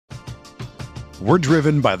We're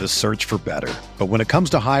driven by the search for better. But when it comes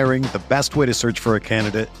to hiring, the best way to search for a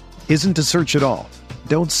candidate isn't to search at all.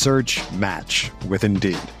 Don't search, match with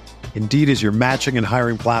Indeed. Indeed is your matching and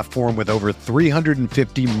hiring platform with over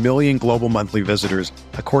 350 million global monthly visitors,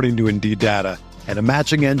 according to Indeed data, and a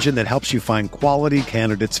matching engine that helps you find quality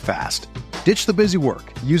candidates fast. Ditch the busy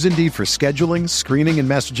work. Use Indeed for scheduling, screening, and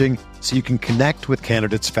messaging so you can connect with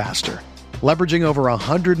candidates faster. Leveraging over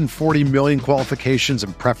 140 million qualifications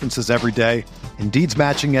and preferences every day, Indeed's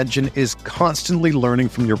matching engine is constantly learning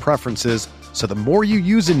from your preferences, so the more you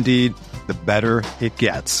use Indeed, the better it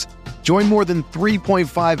gets. Join more than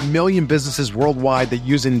 3.5 million businesses worldwide that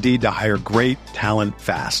use Indeed to hire great talent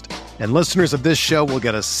fast. And listeners of this show will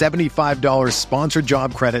get a $75 sponsored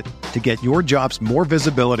job credit to get your jobs more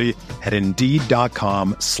visibility at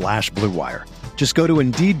Indeed.com/Blue Wire. Just go to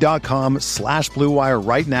Indeed.com/Blue Wire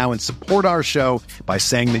right now and support our show by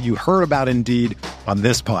saying that you heard about Indeed on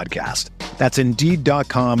this podcast. That's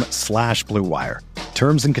Indeed.com/Blue Wire.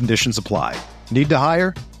 Terms and conditions apply. Need to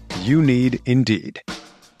hire? You need Indeed.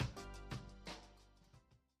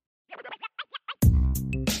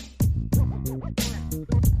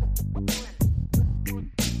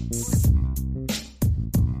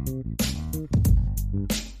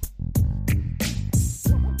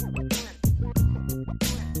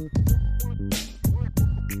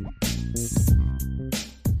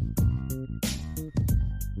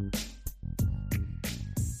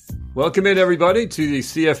 Welcome in, everybody, to the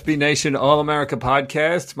CFB Nation All-America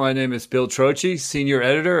podcast. My name is Bill Trocchi, senior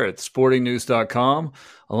editor at sportingnews.com,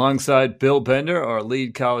 alongside Bill Bender, our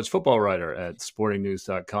lead college football writer at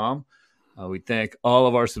sportingnews.com. We thank all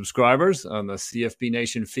of our subscribers on the CFB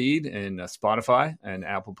Nation feed and Spotify and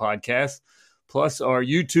Apple Podcasts, plus our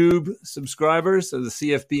YouTube subscribers of the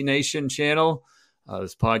CFB Nation channel.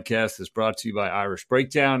 This podcast is brought to you by Irish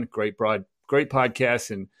Breakdown, great podcast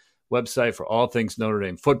and website for all things Notre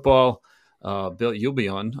Dame football. Bill, you'll be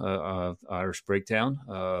on Irish Breakdown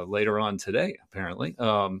later on today, apparently,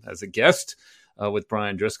 as a guest with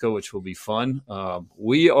Brian Driscoll, which will be fun.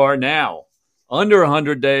 We are now under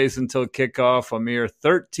 100 days until kickoff, a mere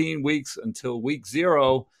 13 weeks until week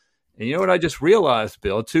 0. And you know what I just realized,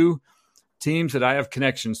 Bill? 2 teams that I have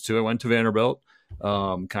connections to. I went to Vanderbilt,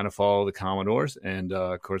 kind of follow the Commodores. And,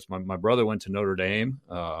 of course, my brother went to Notre Dame,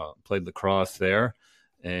 played lacrosse there.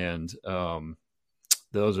 And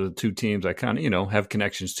those are the 2 teams I kind of, have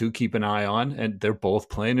connections to, keep an eye on, and they're both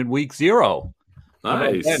playing in week 0.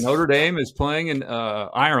 Nice. Notre Dame is playing in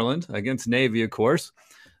Ireland against Navy, of course,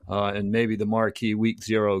 and maybe the marquee week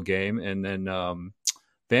 0 game. And then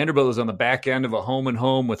Vanderbilt is on the back end of a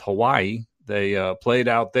home-and-home with Hawaii. They played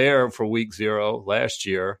out there for week 0 last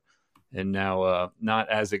year, and now not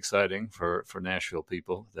as exciting for Nashville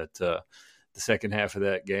people that the second half of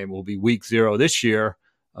that game will be week 0 this year.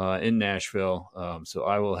 In Nashville. So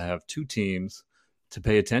I will have 2 teams to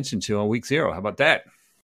pay attention to on week 0. How about that?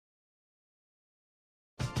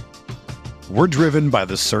 We're driven by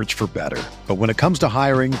the search for better. But when it comes to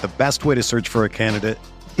hiring, the best way to search for a candidate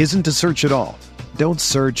isn't to search at all. Don't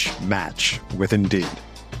search, match with Indeed.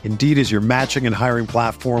 Indeed is your matching and hiring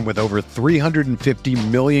platform with over 350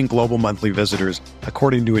 million global monthly visitors,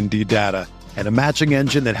 according to Indeed data, and a matching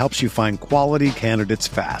engine that helps you find quality candidates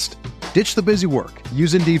fast. Ditch the busy work.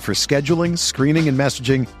 Use Indeed for scheduling, screening, and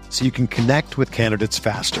messaging so you can connect with candidates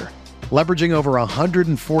faster. Leveraging over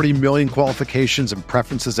 140 million qualifications and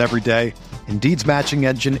preferences every day, Indeed's matching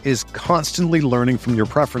engine is constantly learning from your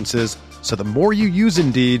preferences, so the more you use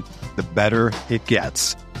Indeed, the better it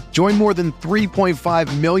gets. Join more than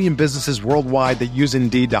 3.5 million businesses worldwide that use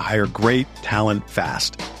Indeed to hire great talent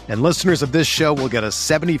fast. And listeners of this show will get a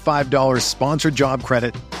 $75 sponsored job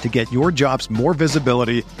credit to get your jobs more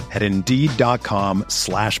visibility at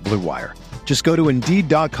Indeed.com/Blue Wire. Just go to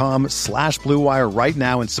Indeed.com/Blue Wire right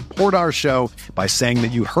now and support our show by saying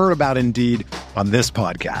that you heard about Indeed on this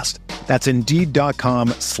podcast. That's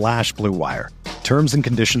Indeed.com/Blue Wire. Terms and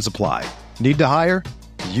conditions apply. Need to hire?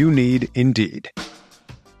 You need Indeed.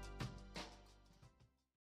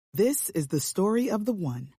 This is the story of the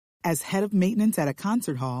one. As head of maintenance at a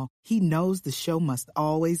concert hall, he knows the show must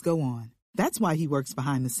always go on. That's why he works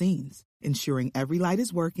behind the scenes, ensuring every light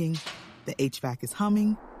is working, the HVAC is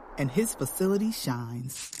humming, and his facility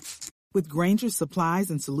shines. With Grainger's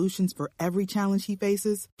supplies and solutions for every challenge he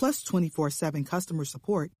faces, plus 24/7 customer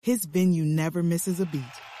support, his venue never misses a beat.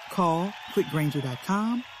 Call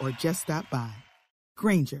quickgrainger.com or just stop by.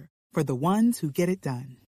 Grainger, for the ones who get it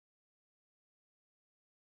done.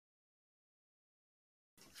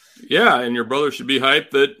 Yeah, and your brother should be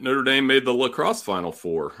hyped that Notre Dame made the lacrosse Final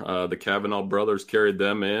Four. The Kavanaugh brothers carried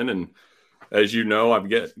them in, and as you know, I've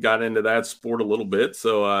got into that sport a little bit.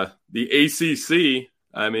 So the ACC,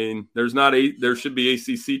 I mean, there should be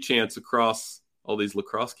ACC chants across all these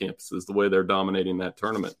lacrosse campuses the way they're dominating that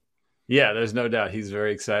tournament. Yeah, there's no doubt. He's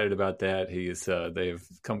very excited about that. They've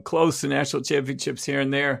come close to national championships here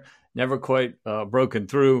and there, never quite broken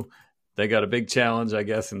through. They got a big challenge, I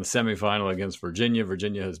guess, in the semifinal against Virginia.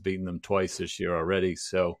 Virginia has beaten them twice this year already,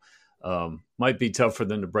 so might be tough for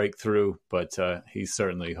them to break through, but he's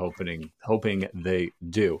certainly hoping they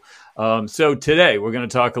do. So today we're going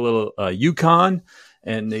to talk a little UConn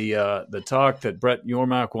and the talk that Brett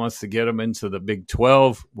Yormark wants to get them into the Big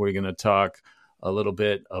 12. We're going to talk a little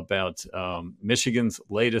bit about Michigan's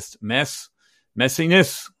latest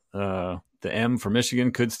messiness. The M for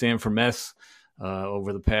Michigan could stand for mess.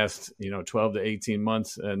 Over the past, 12 to 18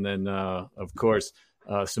 months. And then, of course,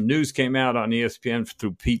 some news came out on ESPN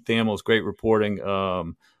through Pete Thamel's great reporting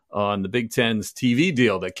on the Big Ten's TV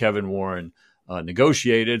deal that Kevin Warren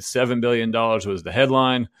negotiated. $7 billion was the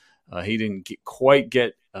headline. He didn't quite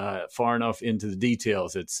get far enough into the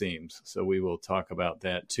details, it seems. So we will talk about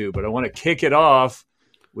that, too. But I want to kick it off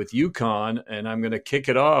with UConn, and I'm going to kick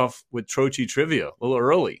it off with Trocchi Trivia a little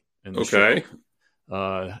early in the show.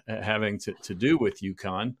 Having to do with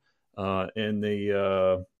UConn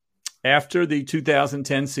after the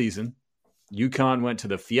 2010 season, UConn went to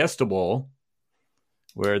the Fiesta Bowl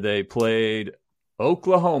where they played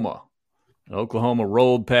Oklahoma. Oklahoma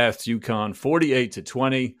rolled past UConn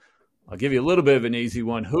 48-20. I'll give you a little bit of an easy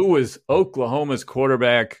one. Who was Oklahoma's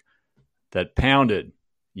quarterback that pounded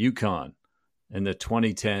UConn in the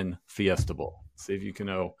 2010 Fiesta Bowl? See if you can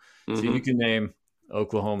know. Mm-hmm. See if you can name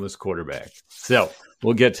Oklahoma's quarterback. So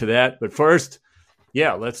we'll get to that. But first,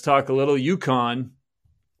 let's talk a little UConn.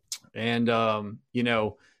 And,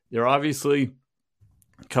 they're obviously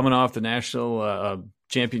coming off the national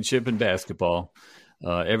championship in basketball.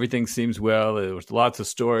 Everything seems well. There was lots of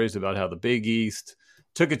stories about how the Big East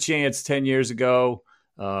took a chance 10 years ago,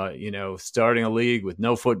 starting a league with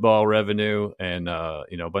no football revenue and, a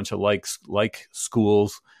bunch of like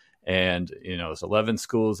schools. And, there's 11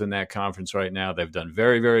 schools in that conference right now. They've done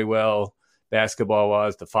very, very well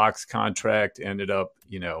basketball-wise. The Fox contract ended up,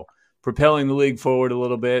 propelling the league forward a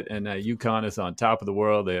little bit. And UConn is on top of the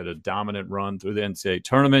world. They had a dominant run through the NCAA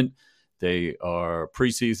tournament. They are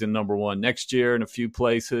preseason number one next year in a few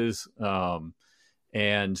places. Out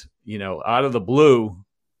of the blue,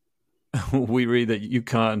 we read that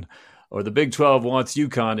UConn or the Big 12 wants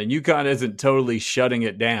UConn, and UConn isn't totally shutting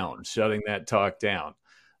that talk down.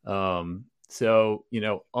 So,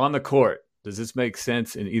 on the court, does this make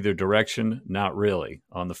sense in either direction? Not really.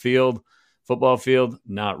 On the field, football field,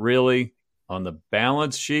 not really. On the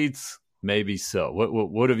balance sheets, maybe so.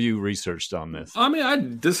 What have you researched on this? I mean, I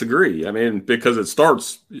disagree. I mean, because it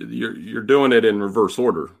starts, you're doing it in reverse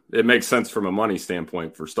order. It makes sense from a money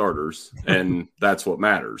standpoint for starters, and that's what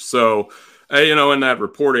matters. So, in that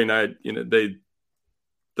reporting, the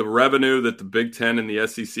revenue that the Big Ten and the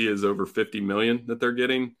SEC is over $50 million that they're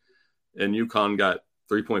getting, and UConn got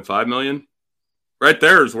 $3.5 million. Right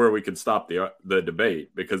there is where we could stop the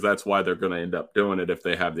debate, because that's why they're going to end up doing it if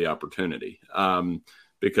they have the opportunity,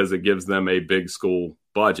 because it gives them a big school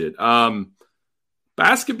budget.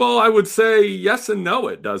 Basketball, I would say yes and no.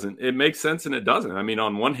 It doesn't. It makes sense and it doesn't. I mean,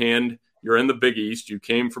 on one hand, you're in the Big East. You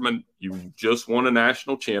just won a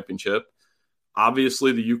national championship.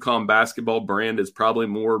 Obviously, the UConn basketball brand is probably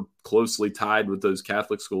more closely tied with those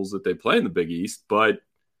Catholic schools that they play in the Big East, but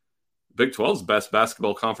Big 12 is the best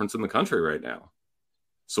basketball conference in the country right now.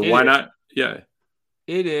 So why not? Yeah.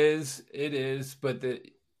 It is. But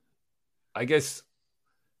I guess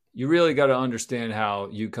you really got to understand how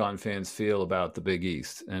UConn fans feel about the Big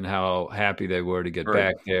East and how happy they were to get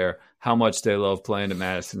back there, how much they love playing at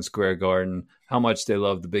Madison Square Garden, how much they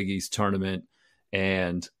love the Big East tournament.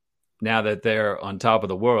 And now that they're on top of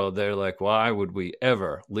the world, they're like, why would we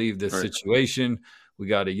ever leave this situation? We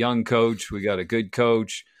got a young coach. We got a good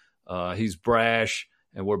coach. He's brash,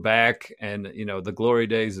 and we're back. And, the glory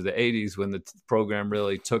days of the 80s when the program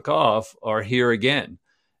really took off are here again.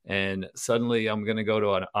 And suddenly I'm going to go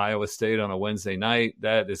to an Iowa State on a Wednesday night.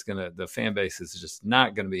 The fan base is just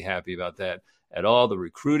not going to be happy about that at all. The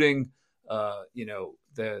recruiting,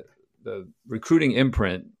 the recruiting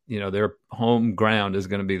imprint, their home ground is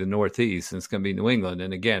going to be the Northeast, and it's going to be New England.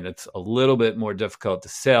 And again, it's a little bit more difficult to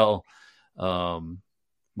sell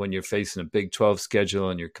when you're facing a Big 12 schedule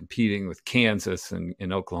and you're competing with Kansas and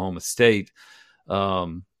Oklahoma State.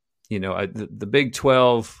 The Big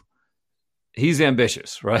 12, he's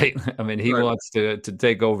ambitious, right? I mean, he wants to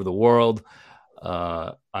take over the world.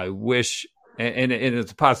 I wish, and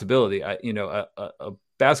it's a possibility, a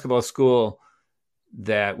basketball school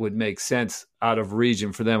that would make sense out of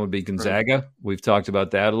region for them would be Gonzaga. Right. We've talked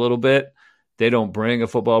about that a little bit. They don't bring a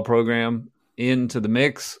football program into the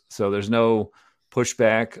mix, so there's no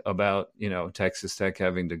pushback about, Texas Tech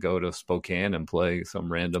having to go to Spokane and play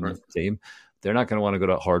some random team. They're not going to want to go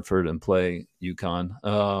to Hartford and play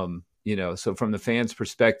UConn. So from the fans'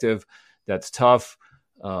 perspective, that's tough.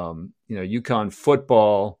 UConn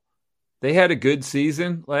football, they had a good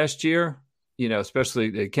season last year.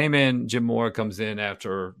 Especially they came in. Jim Moore comes in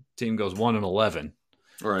after team goes 1-11,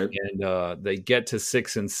 right? And they get to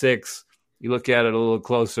 6-6. You look at it a little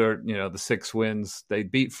closer. The 6 wins. They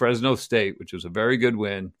beat Fresno State, which was a very good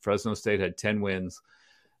win. Fresno State had 10 wins.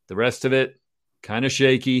 The rest of it kind of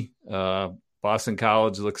shaky. Boston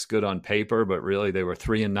College looks good on paper, but really they were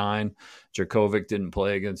 3-9. Djokovic didn't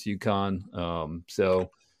play against UConn,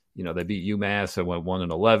 so they beat UMass and went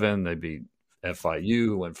 1-11. They beat FIU,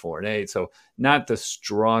 who went 4-8. So not the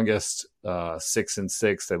strongest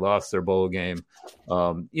 6-6. They lost their bowl game.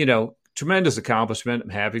 Tremendous accomplishment. I'm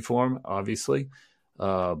happy for them, obviously.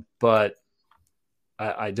 But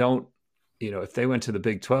I don't, if they went to the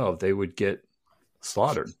Big 12, they would get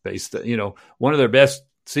slaughtered based, one of their best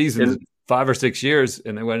seasons in 5 or 6 years,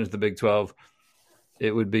 and they went into the Big 12,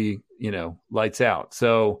 it would be, lights out.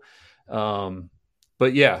 So,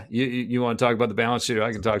 but yeah, you want to talk about the balance sheet, or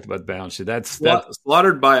I can talk about the balance sheet. That's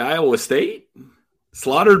slaughtered by Iowa State.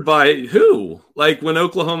 Slaughtered by who? Like when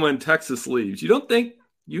Oklahoma and Texas leaves, you don't think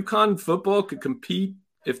UConn football could compete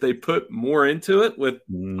if they put more into it with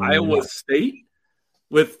Iowa State,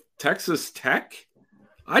 with Texas Tech?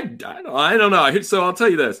 I don't know. So I'll tell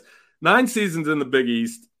you this: 9 seasons in the Big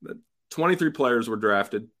East, 23 players were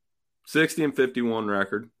drafted, 60-51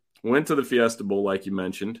 record. Went to the Fiesta Bowl, like you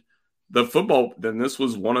mentioned. The football, then this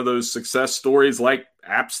was one of those success stories like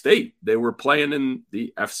App State. They were playing in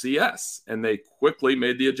the FCS, and they quickly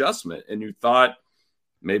made the adjustment. And you thought,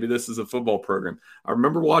 maybe this is a football program. I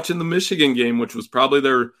remember watching the Michigan game, which was probably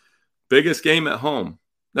their biggest game at home.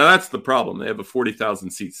 Now, that's the problem. They have a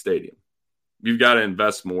 40,000-seat stadium. You've got to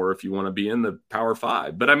invest more if you want to be in the Power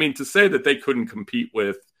 5. But, I mean, to say that they couldn't compete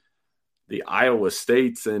with the Iowa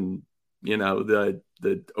States and,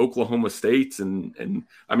 the Oklahoma States and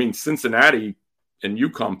I mean, Cincinnati and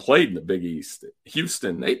UConn played in the Big East.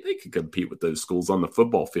 Houston, they could compete with those schools on the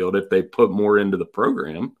football field if they put more into the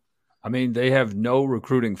program. I mean, they have no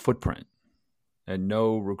recruiting footprint and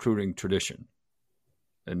no recruiting tradition.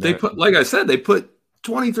 And they put, like I said, they put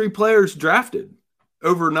 23 players drafted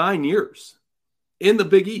over 9 years in the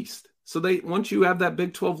Big East. So once you have that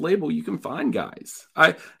Big 12 label, you can find guys.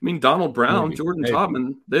 I mean, Donald Brown, Jordan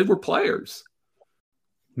Taubman, they were players.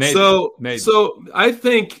 Maybe. So I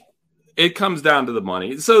think it comes down to the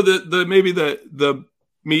money. So maybe the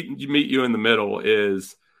meet you in the middle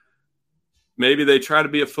is maybe they try to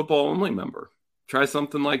be a football only member. Try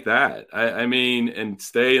something like that. I mean, and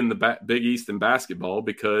stay in the Big East in basketball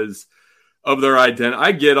because of their identity.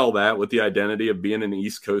 I get all that with the identity of being an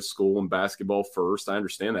East Coast school and basketball first. I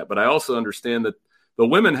understand that. But I also understand that the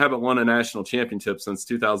women haven't won a national championship since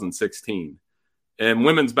 2016. And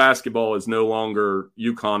women's basketball is no longer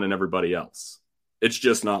UConn and everybody else. It's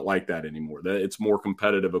just not like that anymore. It's more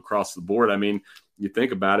competitive across the board. I mean, you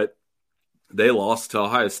think about it, they lost to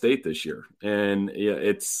Ohio State this year. And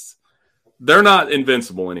they're not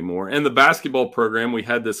invincible anymore. And the basketball program, we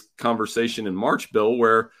had this conversation in March, Bill,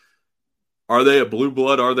 where are they a blue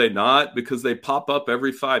blood? Are they not? Because they pop up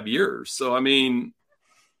every 5 years. So, I mean,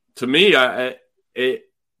 to me,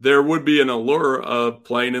 there would be an allure of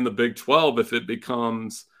playing in the Big 12 if it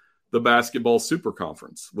becomes the basketball super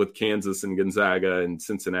conference with Kansas and Gonzaga and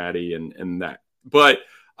Cincinnati and that. But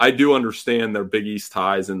I do understand their Big East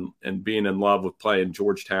ties and being in love with playing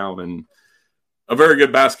Georgetown and a very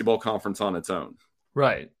good basketball conference on its own.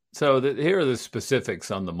 Right. So here are the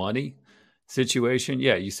specifics on the money situation.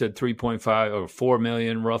 Yeah, you said 3.5 or 4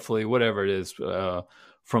 million roughly, whatever it is,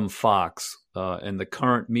 from Fox and the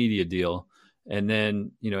current media deal. And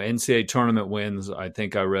then, NCAA tournament wins, I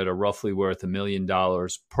think I read, are roughly worth $1 million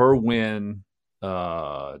per win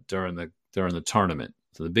during the tournament.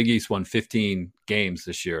 So the Big East won 15 games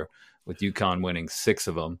this year, with UConn winning 6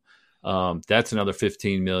 of them. That's another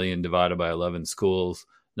 15 million divided by 11 schools,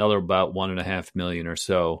 another about 1.5 million or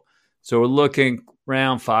so. So we're looking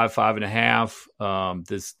around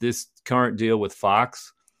 5.5. This current deal with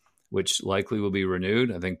Fox, which likely will be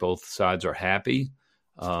renewed. I think both sides are happy.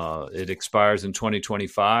 It expires in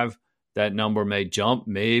 2025. That number may jump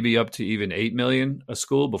maybe up to even 8 million a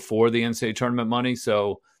school before the NCAA tournament money.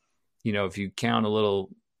 So, if you count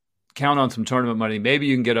on some tournament money, maybe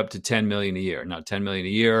you can get up to 10 million a year. Now, 10 million a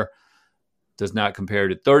year does not compare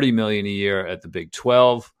to 30 million a year at the Big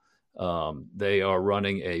 12. They are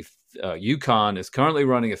running UConn is currently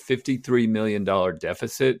running a $53 million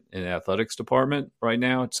deficit in the athletics department right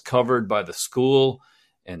now. It's covered by the school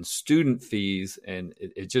and student fees, and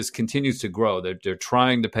it just continues to grow. They're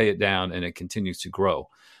trying to pay it down, and it continues to grow.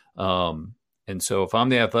 And so if I'm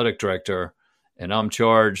the athletic director and I'm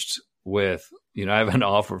charged with, I have an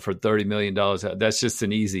offer for $30 million, that's just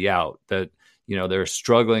an easy out. That, they're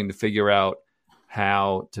struggling to figure out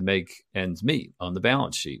how to make ends meet on the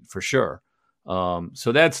balance sheet for sure.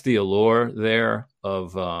 So that's the allure there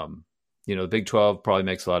of, the Big 12 probably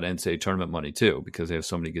makes a lot of NCAA tournament money too, because they have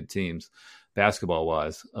so many good teams basketball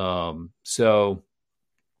wise. So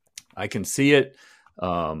I can see it.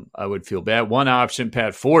 I would feel bad. One option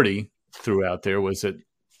Pat Forty threw out there was that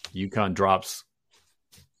UConn drops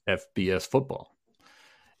FBS football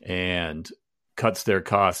and cuts their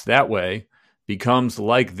costs that way, becomes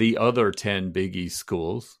like the other 10 Big East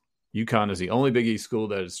schools. UConn is the only Big East school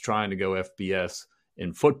that is trying to go FBS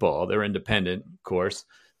in football. They're independent, of course.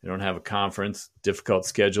 They don't have a conference, difficult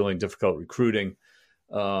scheduling, difficult recruiting.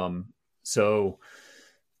 So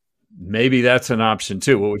maybe that's an option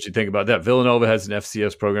too. What would you think about that? Villanova has an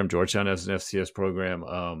FCS program. Georgetown has an FCS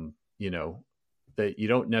program. That you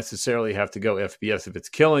don't necessarily have to go FBS if it's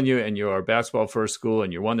killing you and you're a basketball first school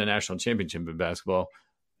and you won the national championship in basketball.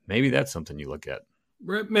 Maybe that's something you look at.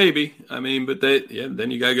 Maybe. I mean, but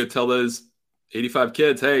then you got to go tell those 85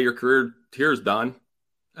 kids, hey, your career here's done.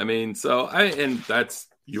 I mean, and that's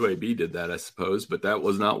UAB did that, I suppose, but that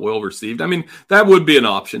was not well received. I mean, that would be an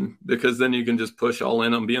option because then you can just push all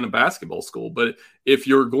in on being a basketball school. But if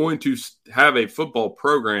you're going to have a football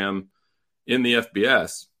program in the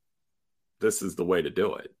FBS, this is the way to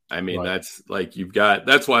do it. I mean, right.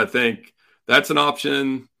 That's why I think that's an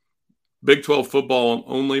option. Big 12 football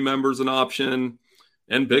only members an option,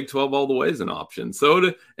 and Big 12 all the way is an option.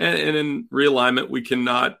 So, and in realignment, we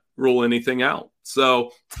cannot rule anything out.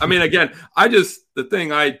 So, I mean, again, the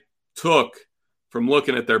thing I took from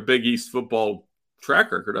looking at their Big East football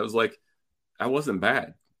track record, I was like, that wasn't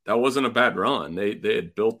bad. That wasn't a bad run. They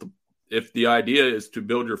had built, if the idea is to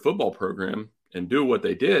build your football program and do what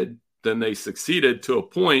they did, then they succeeded to a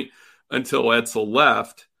point until Edsel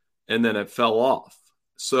left, and then it fell off.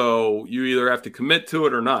 So you either have to commit to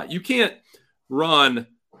it or not. You can't run,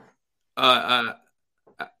 I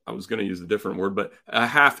was going to use a different word, but a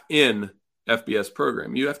half-in FBS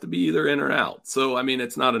program. You have to be either in or out. So, I mean,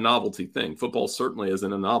 it's not a novelty thing. Football certainly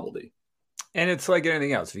isn't a novelty. And it's like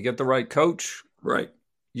anything else. If you get the right coach, right,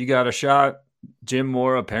 you got a shot. Jim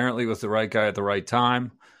Moore apparently was the right guy at the right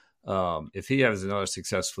time. If he has another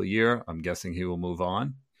successful year, I'm guessing he will move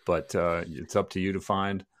on. But it's up to you to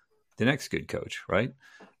find the next good coach, right?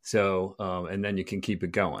 So, and then you can keep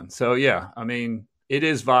it going. So, yeah, I mean, it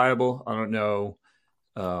is viable. I don't know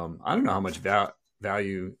how much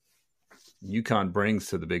value UConn brings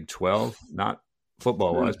to the Big 12, not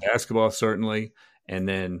football-wise, basketball certainly, and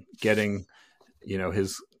then getting,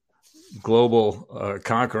 his global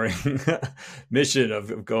conquering mission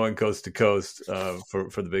of going coast to coast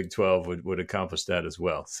for the Big 12 would accomplish that as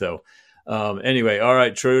well. So anyway, all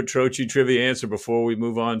right, Trocchi trivia answer before we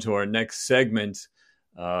move on to our next segment.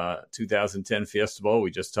 2010 Fiesta Bowl,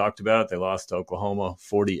 we just talked about it. They lost to Oklahoma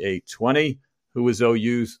 48-20. Who was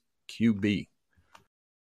OU's QB?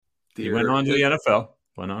 He went on to the NFL.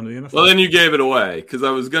 Well, then you gave it away because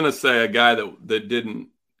I was going to say a guy that didn't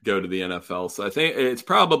go to the NFL. So I think it's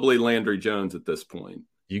probably Landry Jones at this point.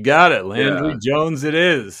 You got it. Landry Jones it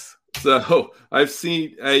is. So I've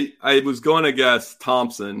seen – I was going to guess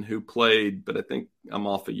Thompson, who played, but I think I'm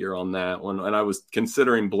off a year on that one. And I was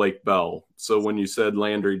considering Blake Bell. So when you said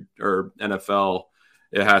Landry or NFL,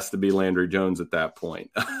 it has to be Landry Jones at that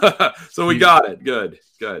point. So we got it. Good.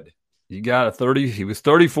 You got a 30. He was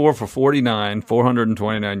 34 for 49,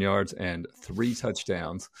 429 yards, and 3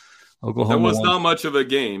 touchdowns. Oklahoma That was not much of a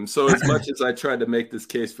game. So as much as I tried to make this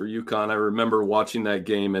case for UConn, I remember watching that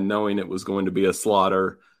game and knowing it was going to be a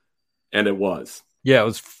slaughter, and it was. Yeah, it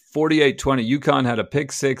was 48-20. UConn had a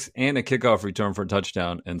pick 6 and a kickoff return for a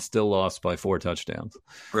touchdown and still lost by 4 touchdowns.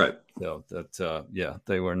 Right. So that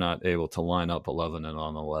they were not able to line up 11 and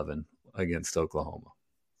on 11 against Oklahoma.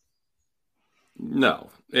 No.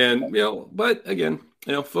 And, but again,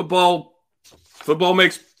 football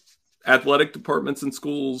makes athletic departments and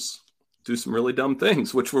schools do some really dumb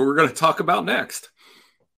things, which we're going to talk about next.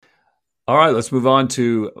 All right, let's move on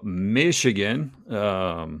to Michigan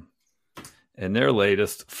and their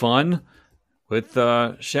latest fun with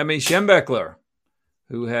Shemi Schembechler,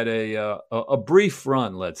 who had a brief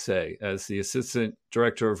run, let's say, as the assistant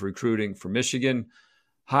director of recruiting for Michigan.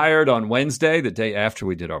 Hired on Wednesday, the day after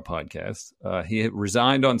we did our podcast. He had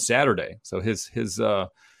resigned on Saturday, so his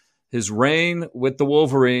His reign with the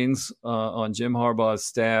Wolverines on Jim Harbaugh's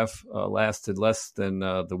staff lasted less than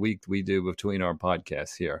the week we do between our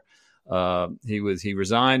podcasts here. He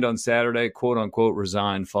resigned on Saturday, quote unquote,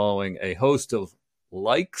 resigned following a host of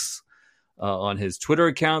likes on his Twitter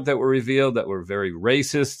account that were revealed that were very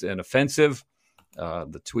racist and offensive.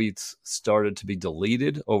 The tweets started to be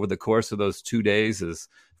deleted over the course of those 2 days as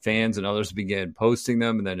fans and others began posting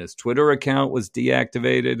them. And then his Twitter account was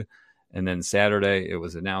deactivated. And then Saturday, it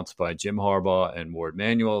was announced by Jim Harbaugh and Ward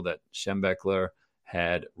Manuel that Schembechler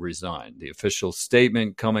had resigned. The official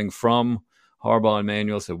statement coming from Harbaugh and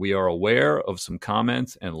Manuel said, "We are aware of some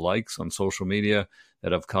comments and likes on social media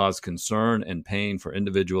that have caused concern and pain for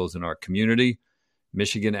individuals in our community.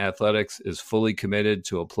 Michigan Athletics is fully committed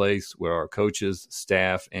to a place where our coaches,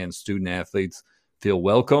 staff, and student athletes feel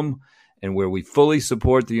welcome and where we fully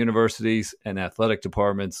support the universities and athletic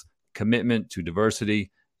departments' commitment to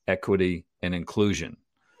diversity, equity, and inclusion."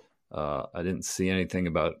 I didn't see anything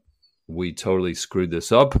about we totally screwed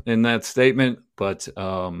this up in that statement, but,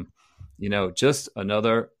 just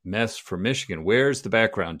another mess for Michigan. Where's the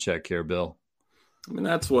background check here, Bill? I mean,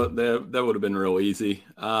 that would have been real easy.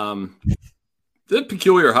 The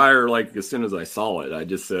peculiar hire, like as soon as I saw it, I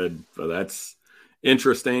just said, well, that's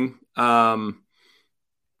interesting. But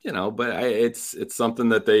it's something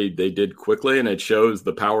that they did quickly, and it shows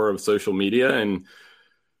the power of social media and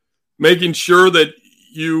making sure that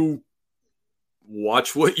you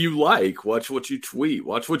watch what you like, watch what you tweet,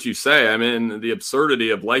 watch what you say. I mean, the absurdity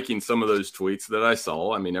of liking some of those tweets that I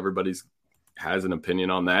saw, I mean, everybody's has an opinion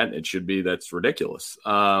on that. It should be, that's ridiculous.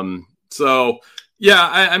 I mean,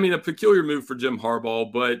 a peculiar move for Jim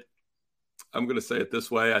Harbaugh, but I'm going to say it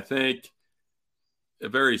this way. I think a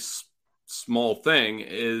very small thing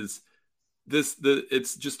is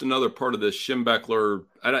it's just another part of this Schembechler.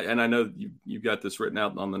 And I know you got this written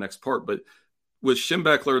out on the next part, but with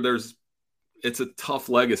Schembechler, it's a tough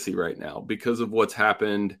legacy right now because of what's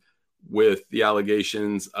happened with the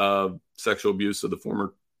allegations of sexual abuse of the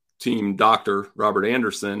former team doctor, Robert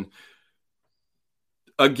Anderson,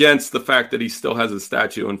 against the fact that he still has a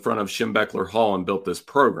statue in front of Schembechler Hall and built this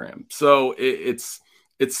program. So it's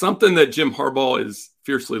something that Jim Harbaugh is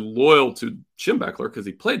fiercely loyal to Schembechler because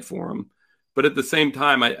he played for him. But at the same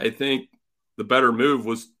time, I think the better move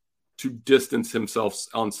was to distance himself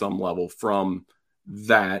on some level from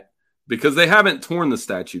that, because they haven't torn the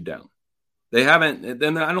statue down. They haven't,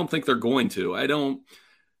 and I don't think they're going to.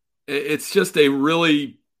 It's just a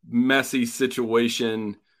really messy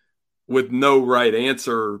situation with no right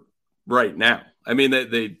answer right now. I mean,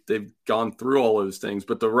 they've gone through all those things,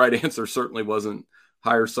 but the right answer certainly wasn't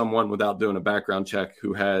hire someone without doing a background check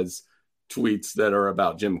who has tweets that are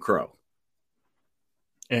about Jim Crow.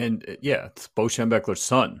 And it's Bo Schembechler's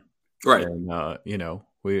son. Right. And,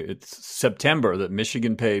 it's September that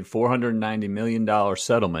Michigan paid $490 million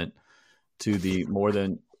settlement to the more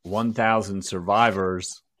than 1,000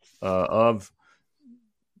 survivors of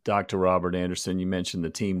Dr. Robert Anderson. You mentioned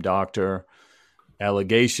the team doctor.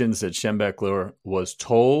 Allegations that Schembechler was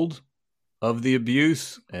told of the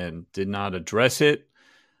abuse and did not address it.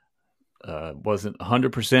 Wasn't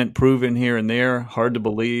 100% proven here and there. Hard to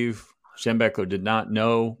believe. Schembechler did not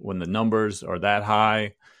know when the numbers are that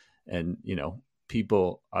high. And,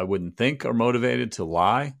 people I wouldn't think are motivated to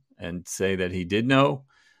lie and say that he did know.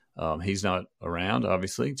 He's not around,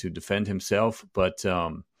 obviously, to defend himself. But,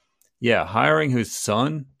 hiring his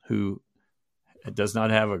son, who does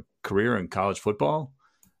not have a career in college football,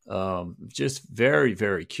 just very,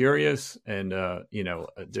 very curious. And,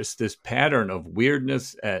 just this pattern of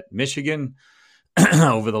weirdness at Michigan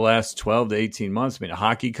over the last 12 to 18 months. I mean, a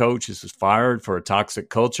hockey coach was fired for a toxic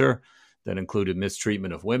culture that included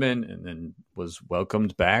mistreatment of women, and then was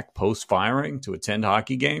welcomed back post-firing to attend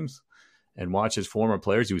hockey games and watch his former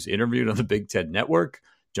players. He was interviewed on the Big Ten Network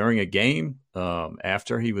during a game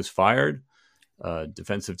after he was fired.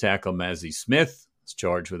 Defensive tackle Mazzie Smith was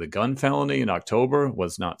charged with a gun felony in October,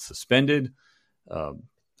 was not suspended.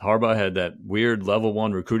 Harbaugh had that weird level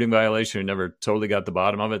 1 recruiting violation. He never totally got the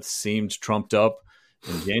bottom of it. Seemed trumped up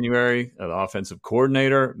in January. The offensive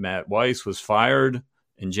coordinator, Matt Weiss, was fired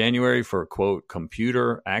in January for, quote,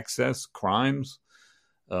 computer access crimes.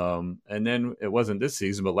 And then it wasn't this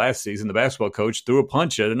season, but last season, the basketball coach threw a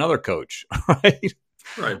punch at another coach, right?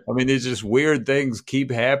 Right. I mean, there's just weird things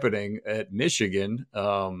keep happening at Michigan.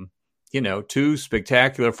 2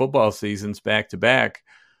 spectacular football seasons back to back.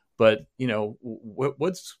 But,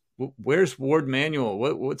 where's Ward Manuel?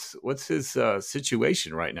 What's his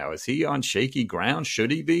situation right now? Is he on shaky ground?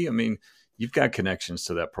 Should he be? I mean, you've got connections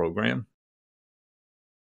to that program.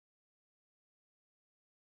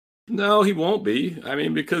 No, he won't be. I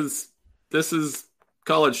mean, because this is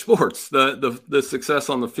college sports. The success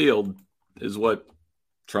on the field is what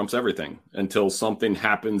trumps everything until something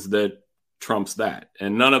happens that trumps that.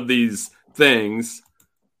 And none of these things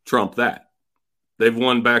trump that. They've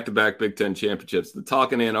won back-to-back Big Ten championships. The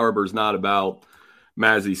talk in Ann Arbor is not about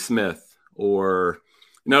Mazi Smith or,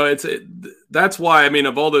 that's why, I mean,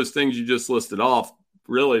 of all those things you just listed off,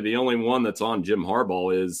 really the only one that's on Jim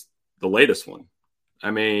Harbaugh is the latest one.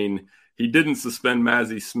 I mean, he didn't suspend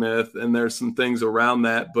Mazi Smith, and there's some things around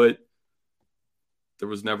that, but there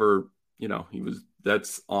was never,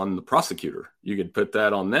 that's on the prosecutor. You could put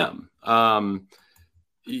that on them.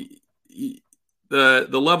 The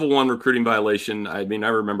level 1 recruiting violation, I mean, I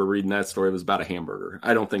remember reading that story. It was about a hamburger.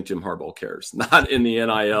 I don't think Jim Harbaugh cares. Not in the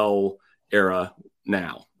NIL era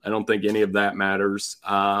now. I don't think any of that matters.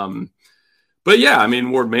 But yeah, I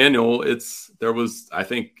mean, Ward Manuel, I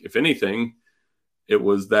think, if anything, it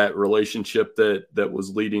was that relationship that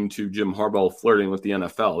was leading to Jim Harbaugh flirting with the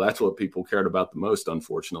NFL. That's what people cared about the most,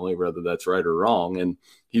 unfortunately, whether that's right or wrong. And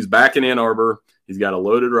he's back in Ann Arbor. He's got a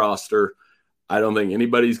loaded roster. I don't think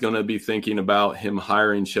anybody's going to be thinking about him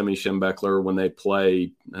hiring Shemi Schembechler when they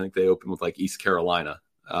play. I think they open with East Carolina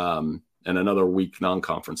and another weak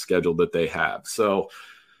non-conference schedule that they have. So,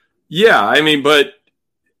 yeah, I mean, but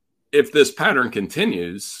if this pattern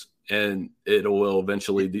continues, and it will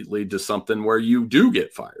eventually lead to something where you do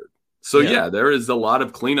get fired. So, yeah, there is a lot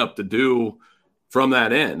of cleanup to do from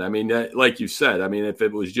that end. I mean, like you said, I mean, if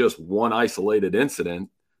it was just one isolated incident,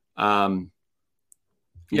 you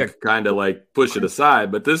kind of push it aside.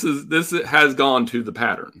 But this has gone to the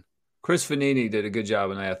pattern. Chris Vanini did a good job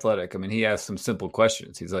in The Athletic. I mean, he asked some simple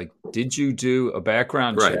questions. He's like, did you do a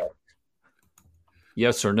background check?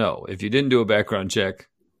 Yes or no? If you didn't do a background check,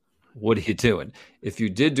 what are you doing? If you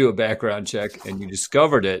did do a background check and you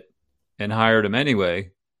discovered it and hired him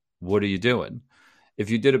anyway, what are you doing? If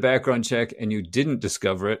you did a background check and you didn't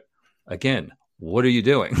discover it, again, what are you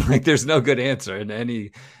doing? There's no good answer in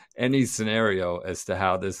any scenario as to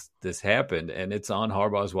how this happened. And it's on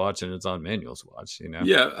Harbaugh's watch and it's on Manuel's watch,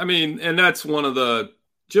 Yeah, I mean, and that's one of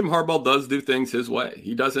Jim Harbaugh does do things his way.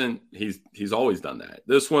 He's always done that.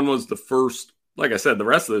 This one was the first. Like I said, the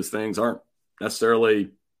rest of those things aren't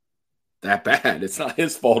necessarily that bad. It's not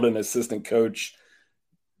his fault an assistant coach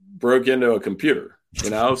broke into a computer,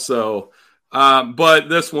 So, but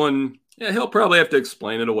this one, he'll probably have to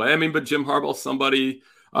explain it away. I mean, but Jim Harbaugh, somebody,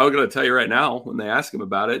 I'm going to tell you right now, when they ask him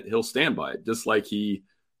about it, he'll stand by it, just like he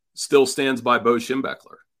still stands by Bo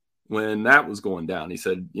Schembechler when that was going down. He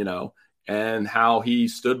said, and how he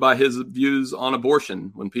stood by his views on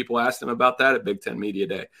abortion when people asked him about that at Big Ten Media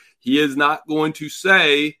Day. He is not going to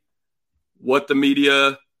say what the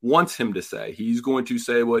media wants him to say. He's going to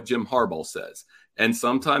say what Jim Harbaugh says. And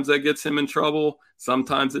sometimes that gets him in trouble.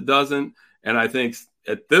 Sometimes it doesn't. And I think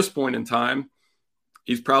at this point in time,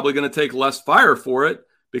 he's probably going to take less fire for it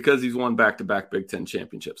because he's won back-to-back Big Ten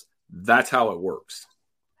championships. That's how it works.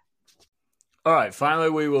 All right.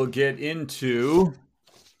 Finally, we will get into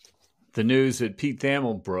the news that Pete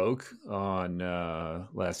Thamel broke on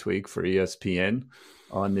last week for ESPN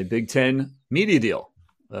on the Big Ten media deal.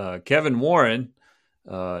 Kevin Warren,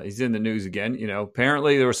 he's in the news again.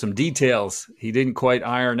 Apparently there were some details he didn't quite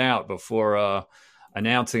iron out before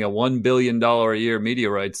announcing a $1 billion a year media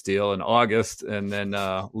rights deal in August and then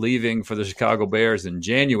leaving for the Chicago Bears in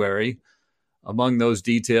January. Among those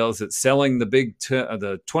details, that selling the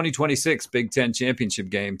the 2026 Big Ten championship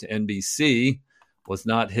game to NBC was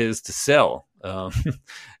not his to sell.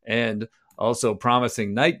 And also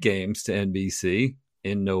promising night games to NBC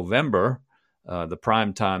in November, the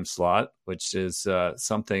primetime slot, which is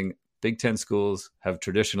something Big Ten schools have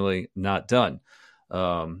traditionally not done.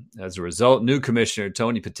 As a result, new commissioner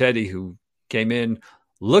Tony Petitti, who came in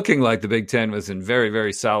looking like the Big Ten was in very,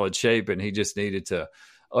 very solid shape, and he just needed to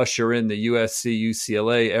usher in the USC,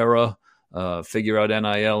 UCLA era, figure out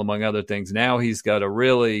NIL, among other things. Now he's got to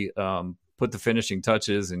really put the finishing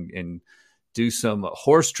touches and do some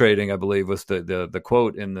horse trading, I believe was the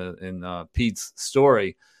quote in Pete's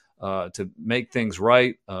story, to make things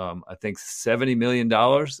right. I think $70 million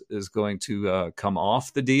is going to come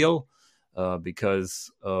off the deal because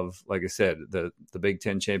of, like I said, the Big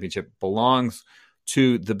Ten championship belongs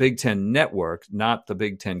to the Big Ten network, not the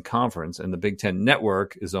Big Ten conference. And the Big Ten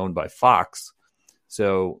network is owned by Fox.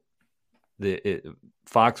 So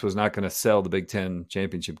Fox was not going to sell the Big Ten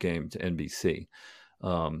championship game to NBC.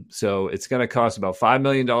 So it's going to cost about $5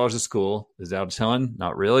 million a school. Is that a ton?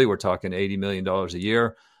 Not really. We're talking $80 million a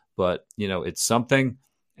year, but it's something.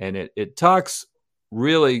 And it talks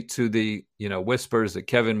really to the, whispers that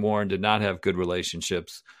Kevin Warren did not have good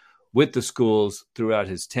relationships with the schools throughout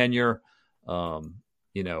his tenure. So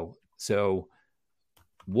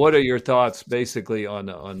what are your thoughts basically on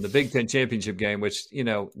the Big Ten championship game, which,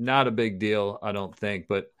 not a big deal, I don't think,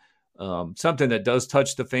 but something that does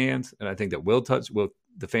touch the fans, and I think that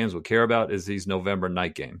the fans will care about, is these November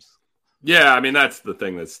night games. Yeah, I mean, that's the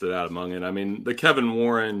thing that stood out among it. I mean, the Kevin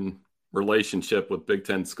Warren relationship with Big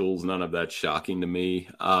Ten schools, none of that's shocking to me.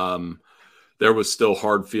 There was still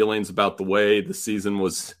hard feelings about the way the season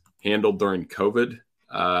was handled during COVID,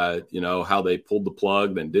 how they pulled the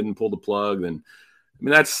plug, then didn't pull the plug. And I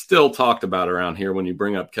mean, that's still talked about around here when you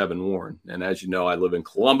bring up Kevin Warren. And as you know, I live in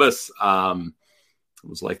Columbus. It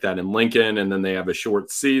was like that in Lincoln, and then they have a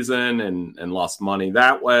short season and lost money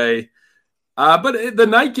that way. But the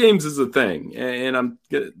night games is a thing, and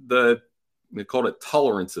they called it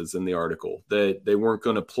tolerances in the article. They weren't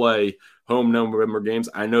going to play home November games.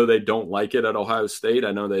 I know they don't like it at Ohio State.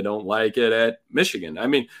 I know they don't like it at Michigan. I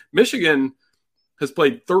mean, Michigan has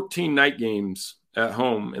played 13 night games at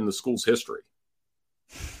home in the school's history.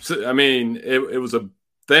 So, I mean, it was a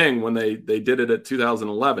thing when they did it at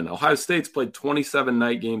 2011. Ohio State's played 27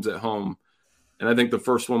 night games at home, and I think the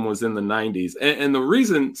first one was in the 90s.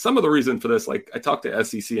 And some of the reason for this, like I talked to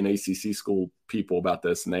SEC and ACC school people about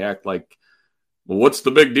this, and they act like, well, what's the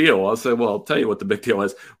big deal? I'll say, well, I'll tell you what the big deal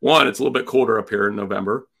is. One, it's a little bit colder up here in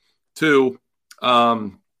November. Two, the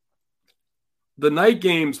night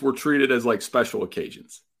games were treated as like special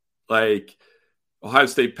occasions. Like Ohio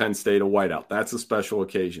State, Penn State, a whiteout. That's a special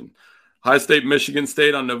occasion. Ohio State, Michigan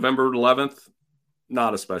State on November 11th,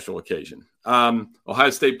 not a special occasion. Ohio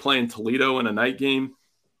State playing Toledo in a night game.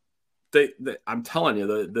 I'm telling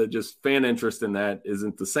you, the just fan interest in that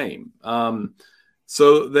isn't the same.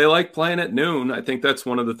 So they like playing at noon. I think that's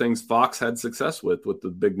one of the things Fox had success with the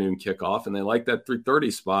big noon kickoff, and they like that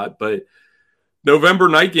 3:30 spot. But November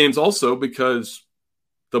night games also, because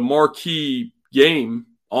the marquee game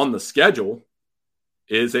on the schedule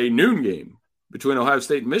is a noon game between Ohio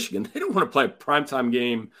State and Michigan. They don't want to play a primetime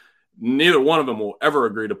game. Neither one of them will ever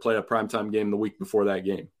agree to play a primetime game the week before that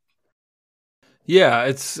game. Yeah,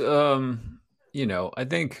 it's, I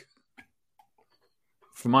think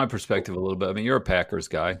from my perspective a little bit, I mean, you're a Packers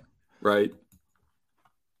guy. Right.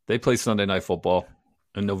 They play Sunday Night Football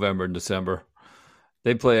in November and December.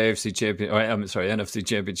 They play NFC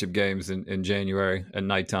championship games in January at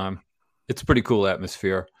nighttime. It's a pretty cool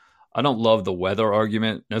atmosphere. I don't love the weather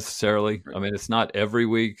argument necessarily. I mean, it's not every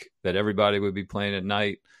week that everybody would be playing at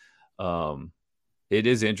night. It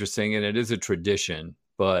is interesting and it is a tradition,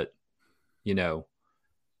 but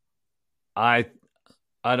I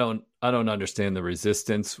don't understand the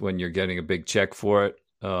resistance when you're getting a big check for it.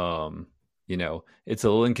 It's a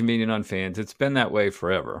little inconvenient on fans. It's been that way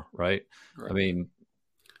forever, right? I mean,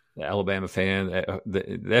 the Alabama fan,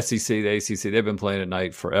 the SEC, the ACC, they've been playing at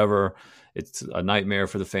night forever. It's a nightmare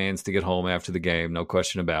for the fans to get home after the game, no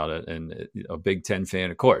question about it. And a Big Ten fan,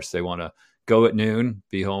 of course, they want to go at noon,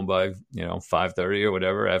 be home by 5:30 or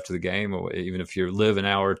whatever after the game, or even if you live an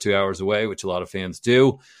hour or 2 hours away, which a lot of fans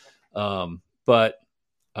do. But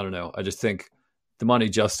I don't know. I just think the money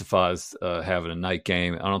justifies having a night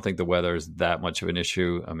game. I don't think the weather is that much of an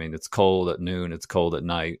issue. I mean, it's cold at noon, it's cold at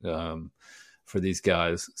night for these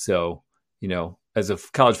guys. So, as a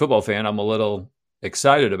college football fan, I'm a little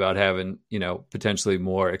excited about having, potentially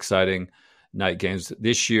more exciting night games.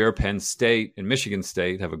 This year, Penn State and Michigan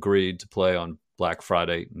State have agreed to play on Black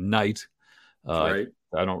Friday night. Right.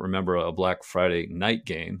 I don't remember a Black Friday night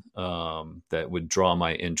game that would draw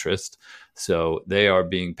my interest. So they are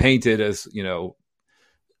being painted as,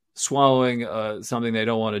 swallowing something they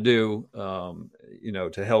don't want to do,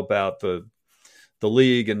 to help out the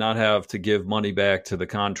league and not have to give money back to the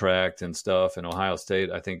contract and stuff. And Ohio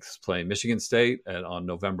State, I think, is playing Michigan State on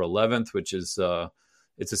November 11th, which is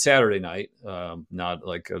it's a Saturday night, not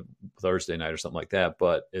like a Thursday night or something like that,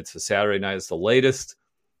 but it's a Saturday night. It's the latest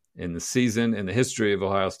in the season in the history of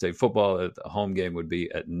Ohio State football. The home game would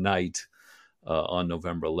be at night on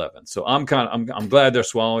November 11th. So I'm glad they're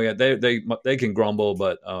swallowing it. They can grumble,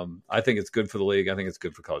 but I think it's good for the league. I think it's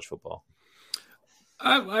good for college football.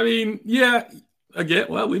 I mean, yeah. Again,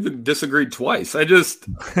 well, we've disagreed twice. But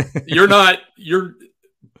you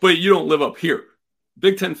don't live up here.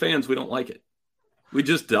 Big Ten fans, we don't like it. We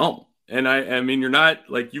just don't. And I mean, you're not,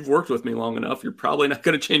 like, you've worked with me long enough. You're probably not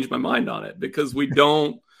going to change my mind on it because we're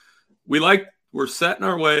set in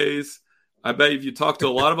our ways. I bet if you talk to a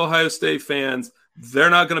lot of Ohio State fans, they're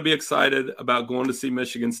not going to be excited about going to see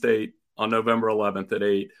Michigan State on November 11th at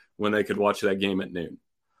 8 when they could watch that game at noon.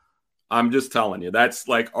 I'm just telling you, that's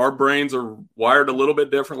like our brains are wired a little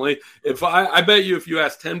bit differently. I bet you if you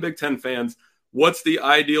ask 10 Big Ten fans, what's the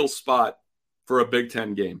ideal spot for a Big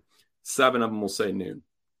Ten game? 7 of them will say noon.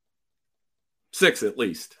 6 at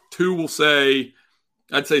least. 2 will say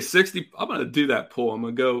I'd say 60. I'm going to do that poll. I'm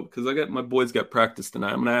going to go because my boys got practice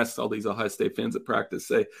tonight. I'm going to ask all these Ohio State fans at practice,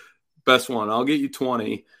 say, best one. I'll get you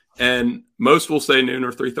 20. And most will say noon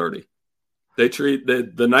or 3:30. They treat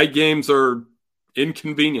the night games are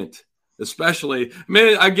inconvenient, especially. I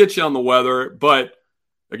mean, I get you on the weather, but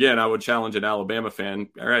again, I would challenge an Alabama fan.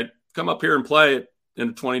 All right, come up here and play it in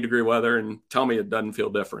a 20-degree weather and tell me it doesn't feel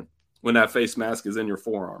different when that face mask is in your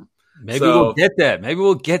forearm. Maybe we'll get that. Maybe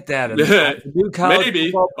we'll get that.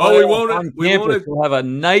 Maybe. Oh, we won't. We'll have a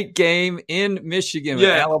night game in Michigan with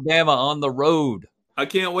Alabama on the road. I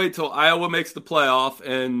can't wait till Iowa makes the playoff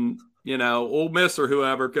and, Ole Miss or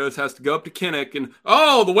whoever has to go up to Kinnick and,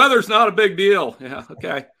 the weather's not a big deal. Yeah,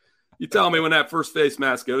 okay. You tell me when that first face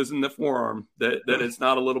mask goes in the forearm that it's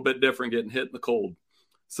not a little bit different getting hit in the cold.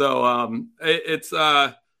 So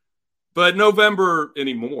but November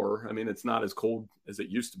anymore, I mean, it's not as cold as it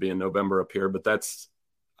used to be in November up here, but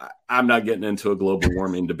I'm not getting into a global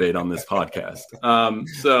warming debate on this podcast.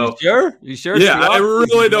 You sure? Yeah, I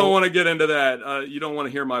really don't want to get into that. You don't want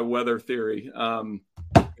to hear my weather theory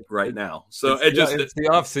right now. So it's the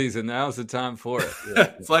off season. Now's the time for it.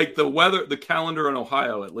 Yeah. It's like the weather, the calendar in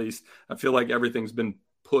Ohio, at least. I feel like everything's been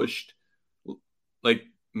pushed. Like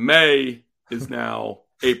May is now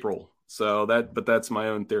April. So but that's my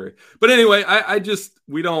own theory. But anyway, I'll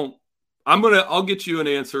get you an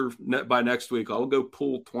answer by next week. I'll go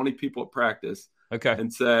pull 20 people at practice. Okay.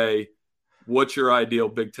 And say, what's your ideal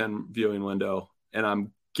Big Ten viewing window? And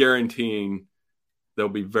I'm guaranteeing there'll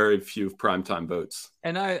be very few primetime votes.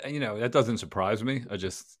 And that doesn't surprise me. I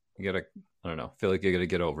don't know, feel like you got to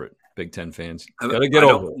get over it. Big Ten fans, got to get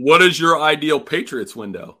over it. What is your ideal Patriots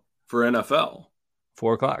window for NFL?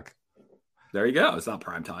 4:00. There you go. It's not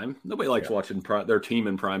prime time. Nobody likes watching their team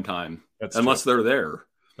in prime time unless they're there.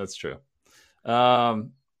 That's true.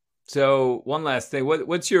 So one last thing.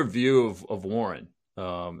 What's your view of Warren?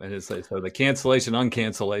 And it's like, so the cancellation,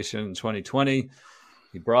 uncancellation in 2020.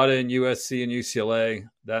 He brought in USC and UCLA.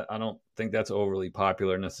 That I don't think that's overly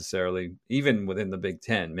popular necessarily, even within the Big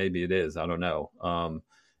Ten. Maybe it is. I don't know.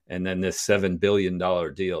 And then this $7 billion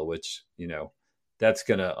deal, which, that's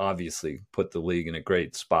going to obviously put the league in a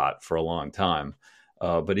great spot for a long time.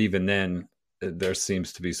 But even then, there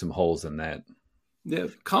seems to be some holes in that. Yeah,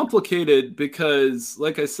 complicated because,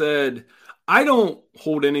 like I said, I don't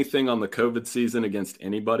hold anything on the COVID season against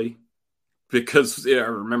anybody because I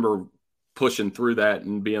remember pushing through that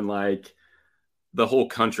and being like, the whole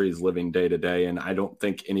country is living day to day. And I don't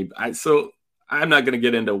think so I'm not going to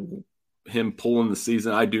get into him pulling the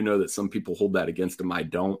season. I do know that some people hold that against him. I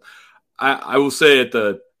don't. I will say at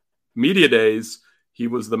the media days, he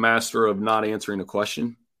was the master of not answering a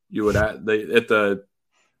question. You would at the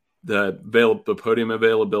podium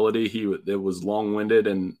availability, it was long-winded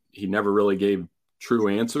and he never really gave true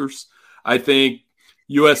answers. I think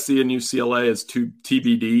USC and UCLA is too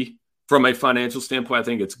TBD from a financial standpoint. I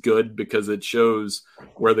think it's good because it shows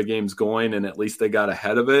where the game's going and at least they got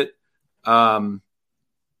ahead of it. And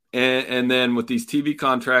then with these TV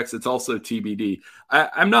contracts, it's also TBD.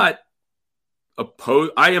 I'm not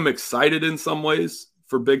opposed. I am excited in some ways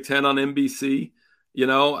for Big Ten on NBC.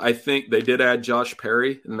 I think they did add Josh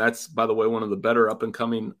Perry, and that's, by the way, one of the better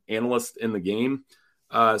up-and-coming analysts in the game.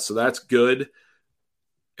 So that's good.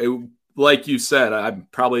 Like you said, I'm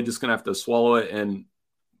probably just going to have to swallow it and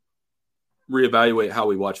reevaluate how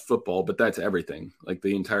we watch football, but that's everything, like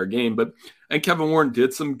the entire game. And Kevin Warren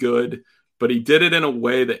did some good, but he did it in a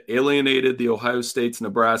way that alienated the Ohio States,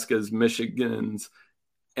 Nebraskas, Michigans,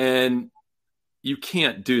 and you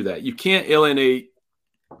can't do that. You can't alienate.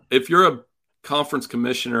 If you're a conference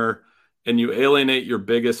commissioner and you alienate your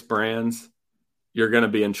biggest brands, you're going to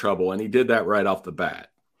be in trouble. And he did that right off the bat.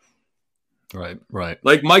 Right.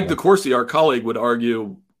 Like Mike DeCourcy, our colleague, would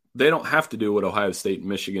argue they don't have to do what Ohio State and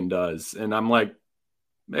Michigan does. And I'm like,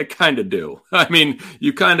 they kind of do. I mean,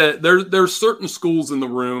 there's certain schools in the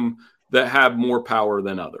room that have more power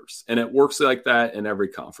than others. And it works like that in every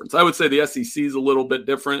conference. I would say the SEC is a little bit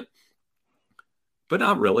different, but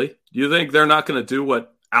not really. Do you think they're not going to do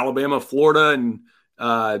what Alabama, Florida, and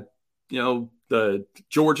the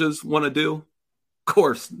Georgias want to do? Of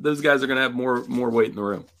course, those guys are going to have more weight in the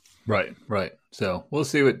room. Right. So we'll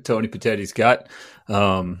see what Tony Pettetti's got.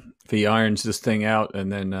 If he irons this thing out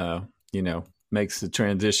and then makes the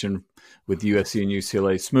transition with USC and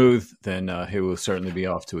UCLA smooth, then he will certainly be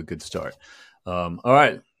off to a good start. All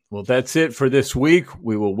right. Well, that's it for this week.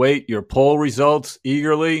 We will wait your poll results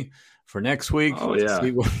eagerly for next week. Oh, yeah.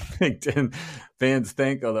 See what Big Ten fans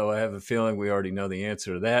think, although I have a feeling we already know the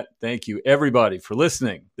answer to that. Thank you, everybody, for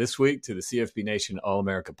listening this week to the CFB Nation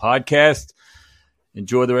All-America podcast.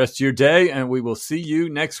 Enjoy the rest of your day, and we will see you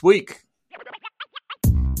next week.